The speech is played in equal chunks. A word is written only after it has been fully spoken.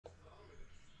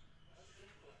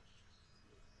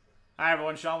Hi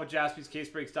everyone, Sean with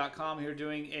JaspysCaseBreaks.com here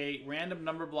doing a random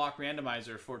number block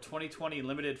randomizer for 2020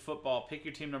 limited football. Pick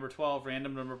your team number 12,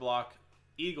 random number block,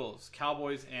 Eagles,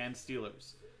 Cowboys, and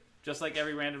Steelers. Just like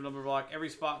every random number block, every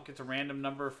spot gets a random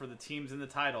number for the teams in the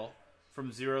title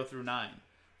from 0 through 9.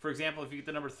 For example, if you get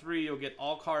the number 3, you'll get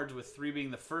all cards with 3 being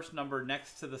the first number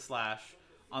next to the slash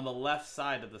on the left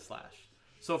side of the slash.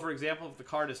 So for example, if the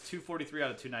card is 243 out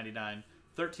of 299,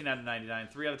 13 out of 99,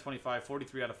 3 out of 25,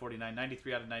 43 out of 49,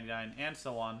 93 out of 99, and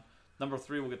so on, number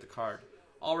 3 will get the card.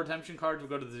 All redemption cards will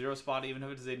go to the 0 spot. Even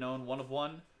if it is a known 1 of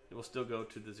 1, it will still go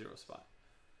to the 0 spot.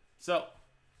 So,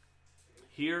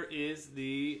 here is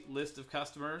the list of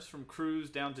customers from Cruz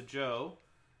down to Joe,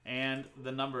 and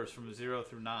the numbers from 0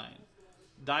 through 9.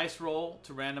 Dice roll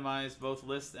to randomize both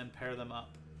lists and pair them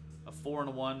up. A 4 and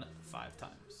a 1, 5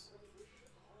 times.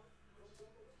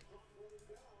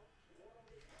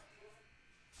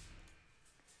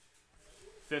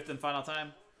 Fifth and final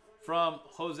time, from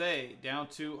Jose down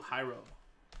to Jairo.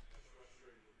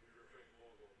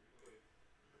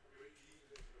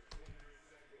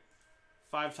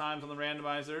 Five times on the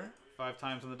randomizer, 5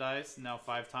 times on the dice, now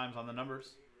 5 times on the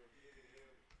numbers.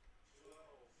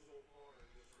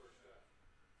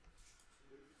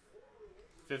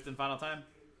 Fifth and final time,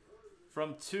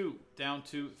 from 2 down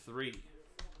to 3.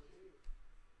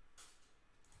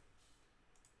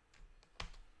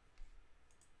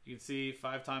 You can see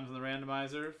 5 times on the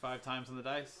randomizer, 5 times on the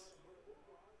dice.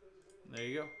 There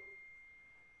you go.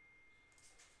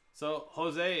 So,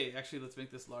 Jose, actually, let's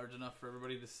make this large enough for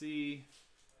everybody to see.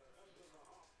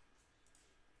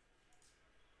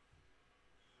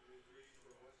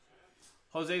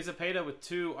 Jose Zapata with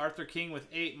 2, Arthur King with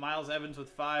 8, Miles Evans with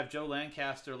 5, Joe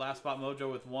Lancaster, Last Spot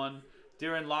Mojo with 1,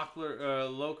 Darren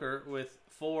Locher with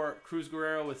 4, Cruz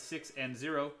Guerrero with 6 and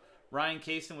 0, Ryan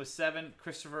Kaysen with 7,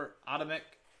 Christopher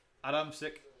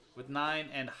Adamczyk with 9,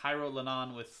 and Jairo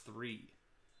Lanon with 3.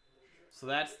 So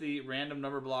that's the random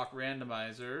number block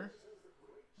randomizer.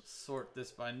 Let's sort this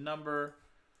by number.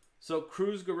 So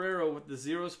Cruz Guerrero with the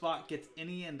 0 spot gets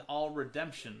any and all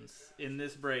redemptions in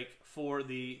this break for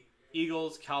the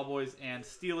Eagles, Cowboys, and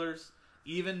Steelers,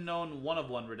 even known 1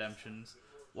 of 1 redemptions,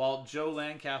 while Joe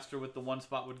Lancaster with the 1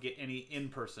 spot would get any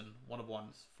in-person 1 of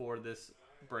 1s for this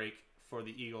break for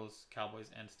the Eagles,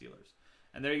 Cowboys, and Steelers.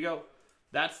 And there you go.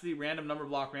 That's the random number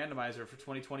block randomizer for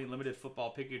 2020 limited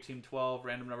football. Pick your team 12,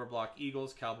 random number block,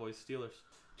 Eagles, Cowboys, Steelers.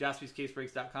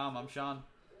 JaspysCaseBreaks.com. I'm Sean.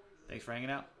 Thanks for hanging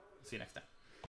out. See you next time.